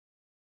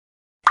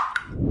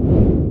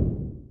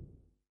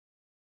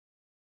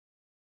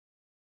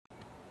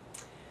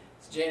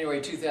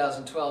January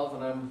 2012,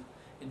 and I'm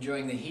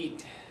enjoying the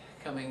heat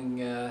coming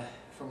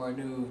from our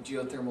new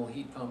geothermal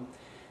heat pump.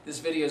 This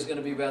video is going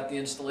to be about the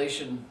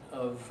installation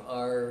of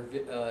our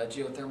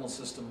geothermal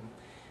system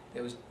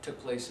that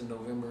took place in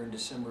November and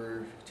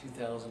December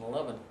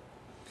 2011.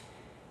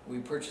 We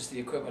purchased the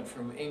equipment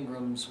from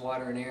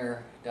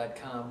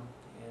ingramswaterandair.com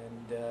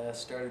and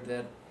started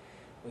that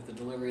with the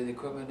delivery of the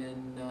equipment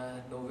in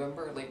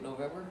late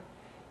November,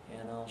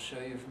 and I'll show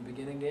you from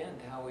beginning to end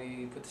how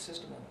we put the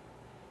system in.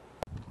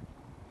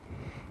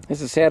 This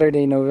is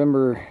Saturday,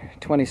 November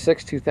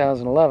 26,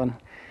 2011.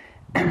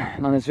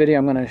 And on this video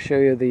I'm going to show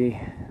you the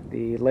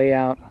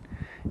layout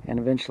and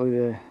eventually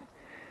the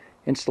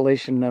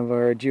installation of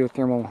our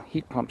geothermal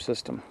heat pump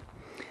system.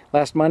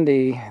 Last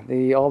Monday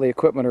all the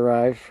equipment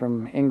arrived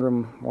from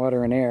Ingram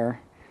Water and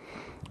Air.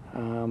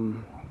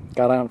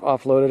 Got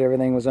offloaded,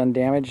 everything was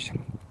undamaged.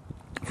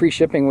 Free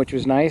shipping, which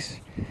was nice.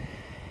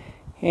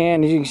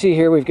 And as you can see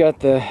here, we've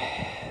got the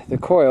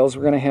coils.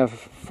 We're going to have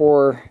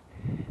four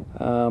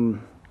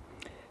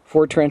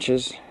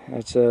trenches.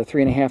 It's a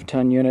 3.5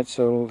 ton unit,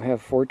 so it'll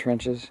have 4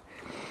 trenches.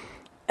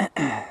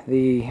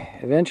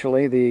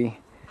 Eventually the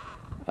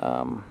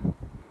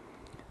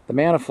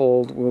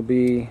manifold will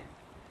be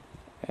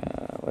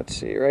let's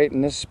see, right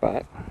in this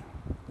spot,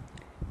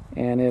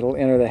 and it'll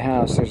enter the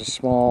house. There's a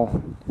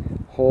small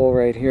hole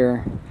right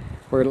here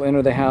where it'll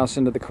enter the house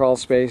into the crawl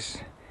space,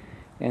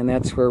 and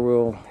that's where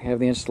we'll have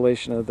the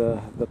installation of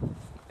the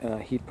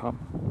heat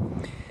pump.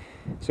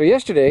 So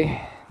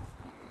yesterday,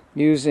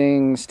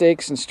 using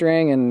stakes and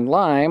string and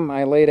lime,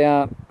 I laid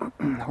out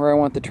where I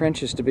want the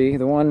trenches to be.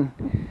 The one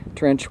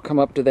trench will come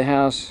up to the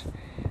house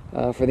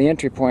for the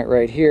entry point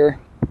right here.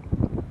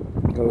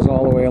 It goes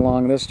all the way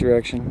along this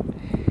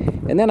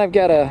direction. And then I've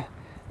got a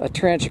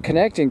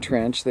connecting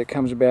trench that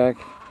comes back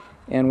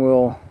and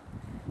will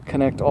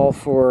connect all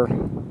 4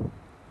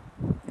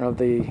 of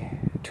the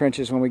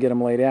trenches when we get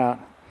them laid out.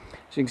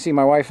 So you can see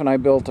my wife and I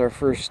built our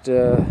first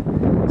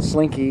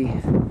Slinky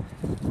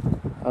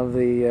of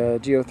the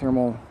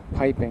geothermal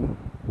piping.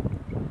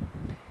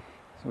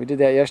 So we did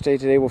that yesterday.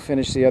 Today we'll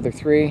finish the other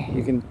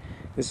 3.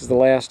 This is the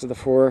last of the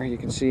 4. You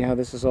can see how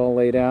this is all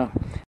laid out.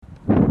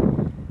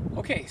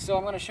 Okay, so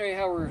I'm going to show you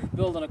how we're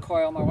building a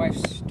coil. My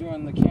wife's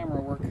doing the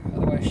camera work,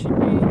 otherwise she'd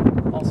be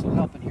also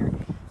helping here.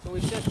 So we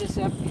set this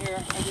up here.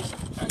 I just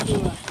undo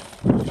a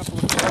couple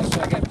of coils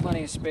so I got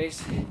plenty of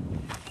space.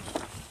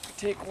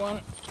 Take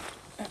one.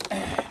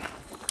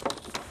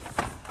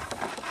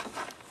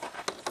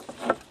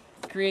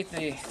 Create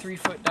the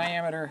 3-foot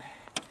diameter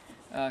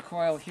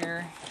coil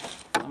here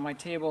on my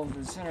table.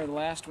 The center of the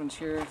last one's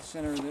here, the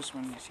center of this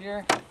one is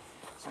here.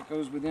 So it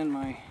goes within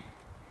my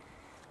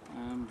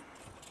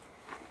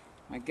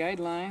my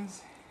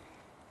guidelines.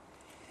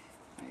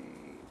 I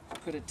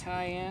put a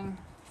tie in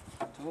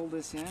to hold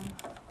this in,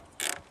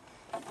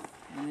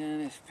 and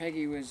then if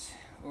Peggy was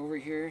over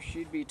here,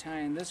 she'd be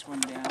tying this one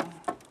down.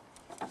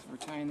 So we're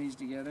tying these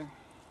together.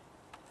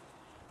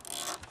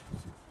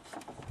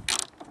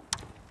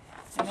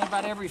 And then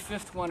about every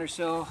 5th one or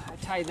so, I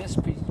tie this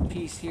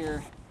piece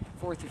here,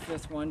 4th or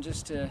 5th one,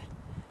 just to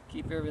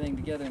keep everything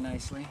together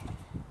nicely.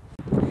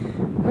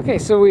 Okay,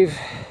 so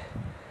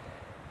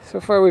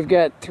far we've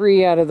got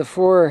 3 out of the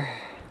 4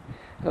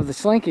 of the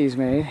Slinkies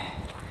made.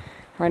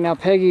 Right now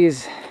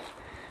Peggy's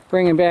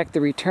bringing back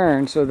the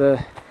return, so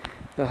the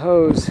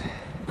hose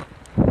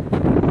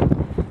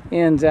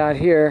ends out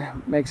here,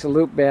 makes a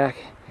loop back,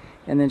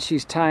 and then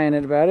she's tying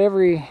it about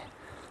every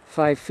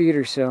 5 feet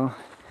or so.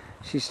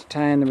 She's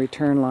tying the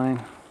return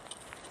line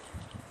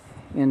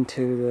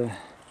into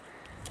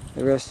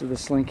the rest of the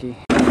Slinky.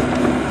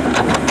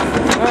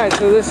 Alright,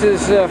 so this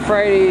is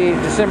Friday,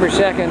 December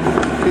 2nd,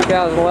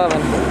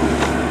 2011.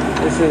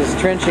 This is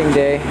trenching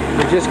day.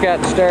 We just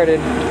got started.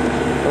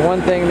 The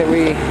one thing that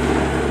we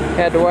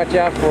had to watch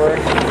out for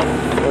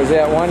was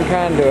that one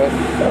conduit.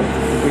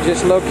 We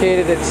just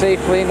located it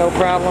safely, no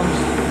problems,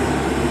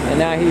 and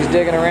now he's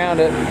digging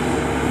around it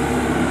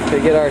to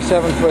get our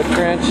 7-foot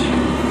trench.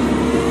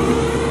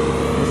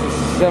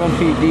 7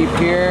 feet deep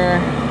here.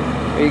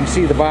 You can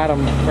see the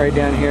bottom right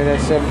down here.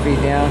 That's 7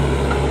 feet down.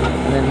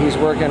 And then he's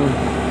working to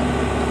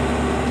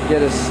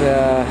get us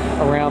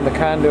around the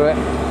conduit.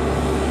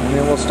 And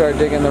then we'll start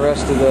digging the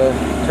rest of the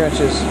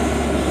trenches.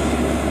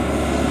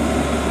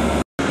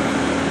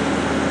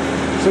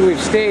 So we've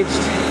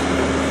staged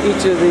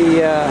each of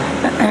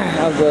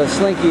the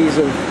Slinkies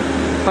of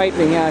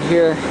piping out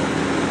here,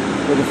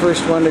 with the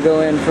first one to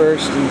go in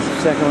first and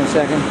the second one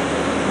second.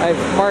 I've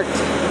marked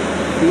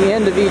the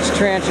end of each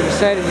trench. I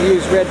decided to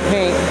use red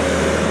paint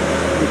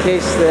in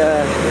case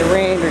it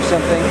rained or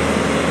something.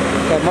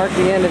 So I've marked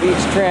the end of each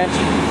trench,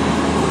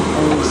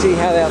 and you can see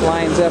how that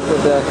lines up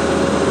with the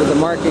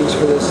markings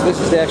for this.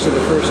 This is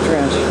actually the first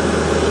trench.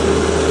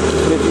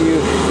 But if you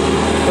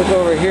look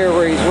over here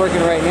where he's working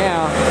right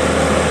now,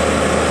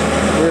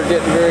 we're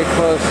getting very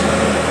close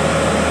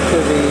to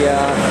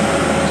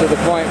the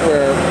point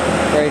where,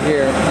 right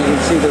here, you can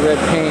see the red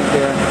paint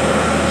there.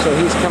 So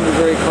he's coming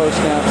very close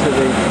now to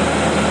the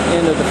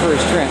end of the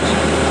first trench.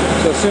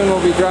 So soon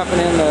we'll be dropping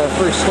in the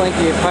first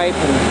Slinky of pipe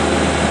and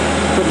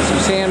putting some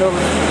sand over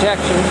for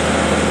protection,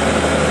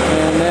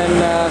 and then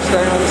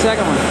starting on the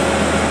second one.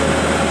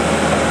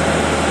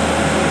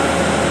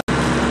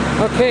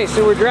 Okay,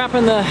 so we're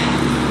dropping the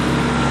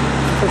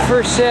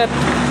first set of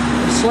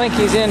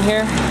Slinkies in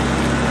here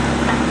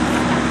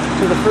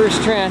to the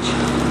first trench.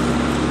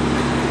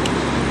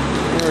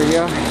 There we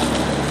go.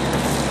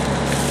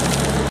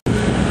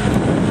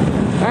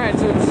 Alright,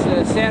 so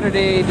it's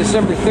Saturday,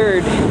 December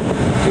 3rd,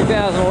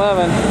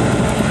 2011.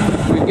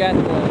 We've got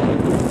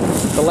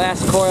the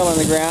last coil in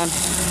the ground,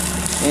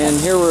 and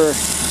here we're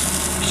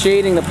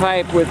shading the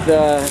pipe with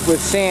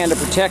sand to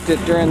protect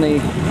it during the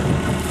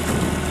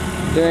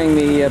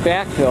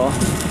backfill.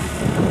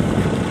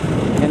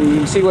 And you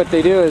can see what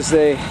they do is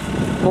they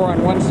pour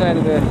on one side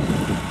of the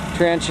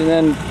trench and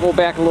then pull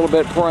back a little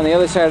bit, pour on the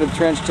other side of the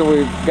trench till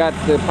we've got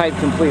the pipe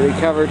completely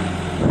covered,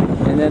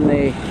 and then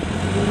they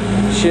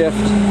shift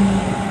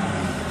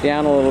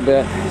down a little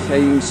bit. So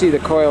you can see the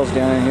coils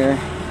down in here.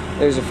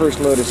 There's the first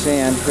load of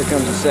sand. Here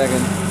comes the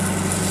second.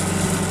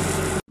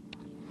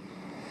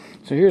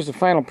 So here's the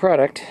final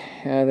product,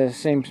 the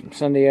same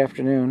Sunday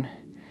afternoon.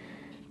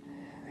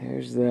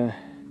 Here's the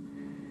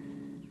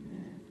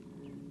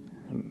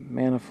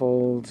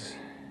manifolds.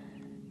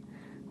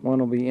 One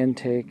will be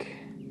intake,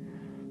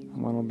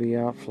 one will be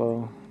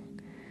outflow.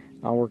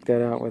 I'll work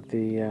that out with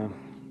the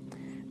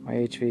my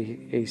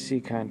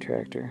HVAC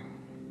contractor.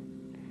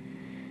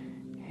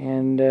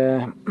 And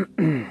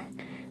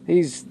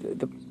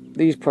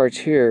these parts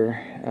here,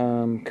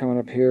 coming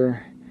up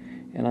here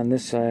and on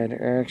this side,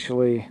 are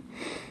actually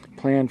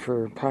planned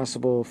for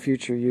possible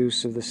future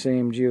use of the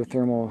same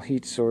geothermal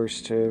heat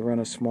source to run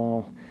a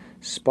small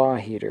spa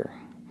heater.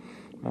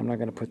 I'm not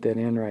going to put that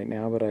in right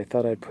now, but I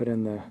thought I'd put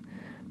in the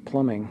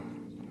plumbing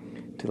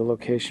to the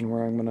location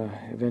where I'm going to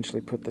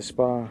eventually put the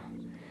spa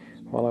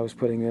while I was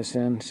putting this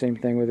in. Same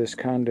thing with this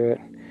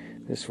conduit.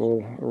 This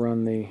will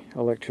run the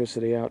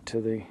electricity out to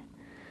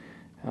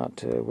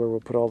where we'll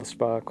put all the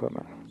spa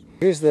equipment.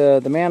 Here's the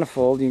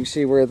manifold. You can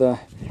see where the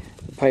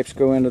pipes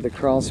go into the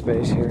crawl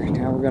space here.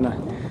 Now we're going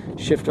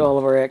to shift all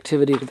of our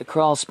activity to the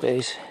crawl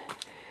space.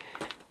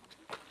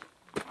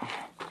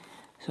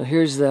 So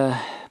here's the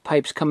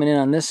pipes coming in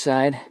on this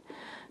side.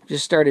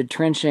 Just started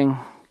trenching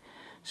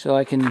so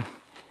I can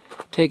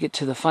take it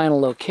to the final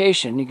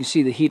location. You can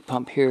see the heat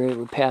pump here that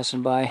we're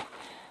passing by.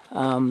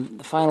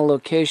 The final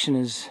location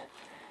is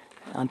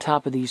on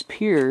top of these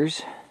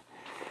piers,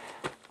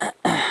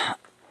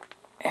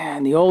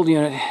 and the old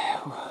unit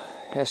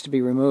has to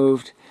be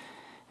removed,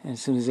 and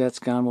as soon as that's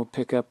gone we'll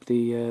pick up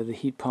the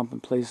heat pump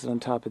and place it on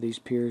top of these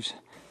piers.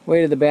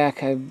 Way to the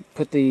back I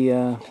put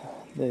the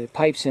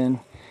pipes in.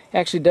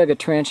 Actually dug a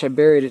trench. I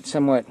buried it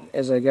somewhat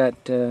as I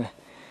got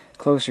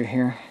closer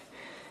here.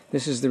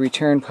 This is the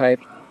return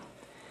pipe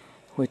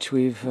which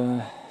we've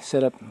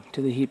set up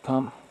to the heat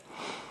pump.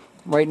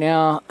 Right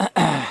now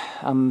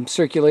I'm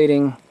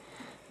circulating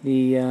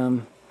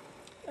the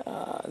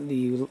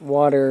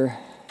water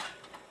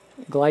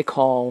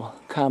glycol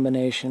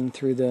combination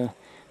through the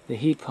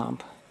heat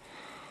pump,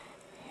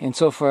 and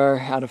so far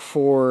out of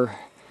 4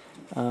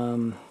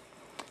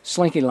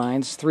 Slinky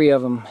lines, 3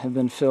 of them have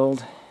been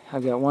filled.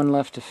 I've got 1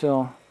 left to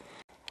fill.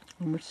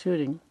 And we're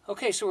shooting.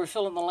 Okay, so we're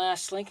filling the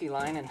last Slinky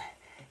line,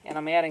 and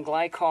I'm adding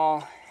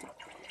glycol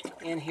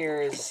in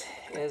here as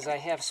I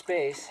have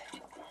space,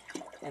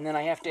 and then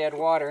I have to add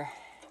water.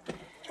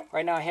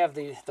 Right now I have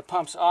the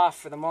pumps off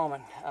for the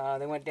moment.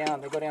 They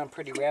go down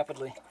pretty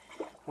rapidly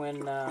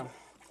when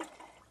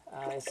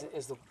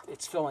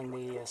it's filling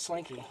the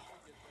Slinky.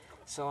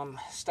 So I'm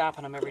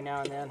stopping them every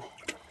now and then,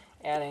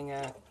 adding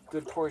a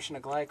good portion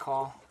of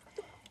glycol,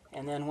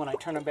 and then when I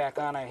turn them back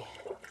on, I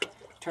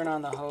turn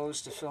on the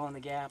hose to fill in the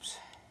gaps.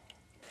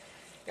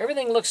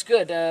 Everything looks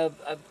good.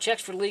 I've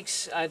checked for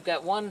leaks. I've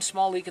got 1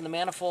 small leak in the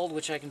manifold,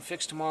 which I can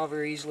fix tomorrow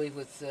very easily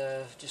with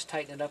just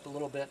tightening it up a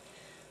little bit.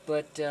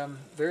 But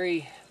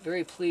very,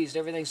 very pleased.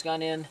 Everything's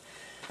gone in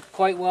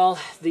quite well.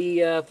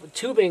 The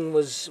tubing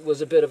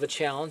was a bit of a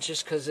challenge,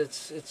 just because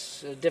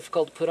it's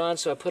difficult to put on.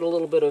 So I put a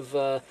little bit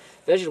of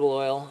vegetable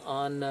oil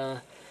on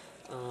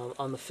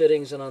the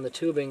fittings and on the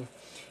tubing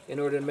in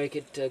order to make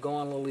it go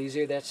on a little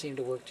easier. That seemed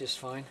to work just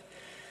fine.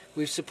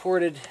 We've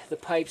supported the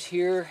pipes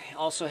here.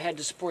 Also had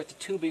to support the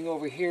tubing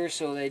over here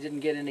so they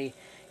didn't get any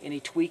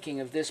tweaking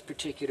of this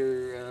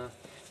particular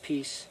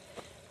piece.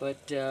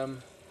 But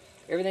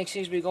everything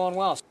seems to be going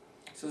well.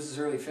 So this is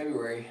early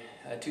February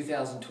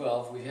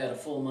 2012. We've had a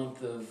full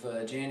month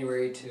of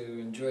January to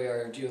enjoy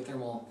our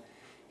geothermal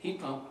heat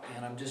pump,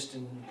 and I'm just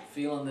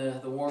feeling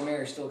the warm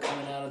air still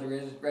coming out of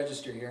the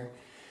register here.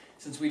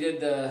 Since we did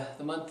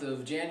the month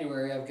of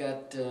January, I've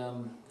got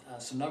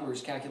some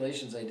numbers,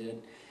 calculations I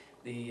did.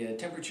 The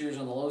temperatures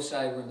on the low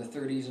side were in the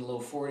 30s and low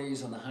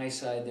 40s. On the high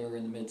side, they were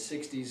in the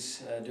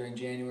mid-60s during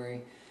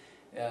January.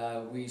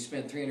 We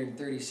spent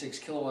 336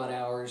 kilowatt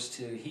hours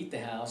to heat the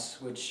house,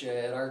 which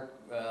at our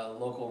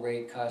local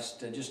rate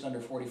cost just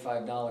under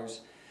 $45.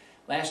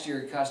 Last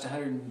year it cost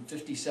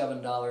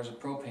 $157 of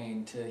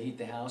propane to heat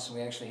the house, and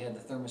we actually had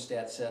the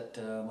thermostat set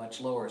much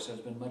lower, so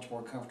it's been much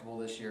more comfortable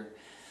this year.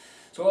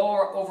 So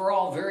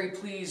overall, very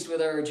pleased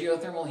with our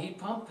geothermal heat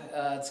pump.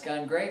 It's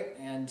gone great,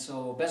 and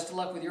so best of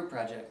luck with your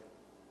project.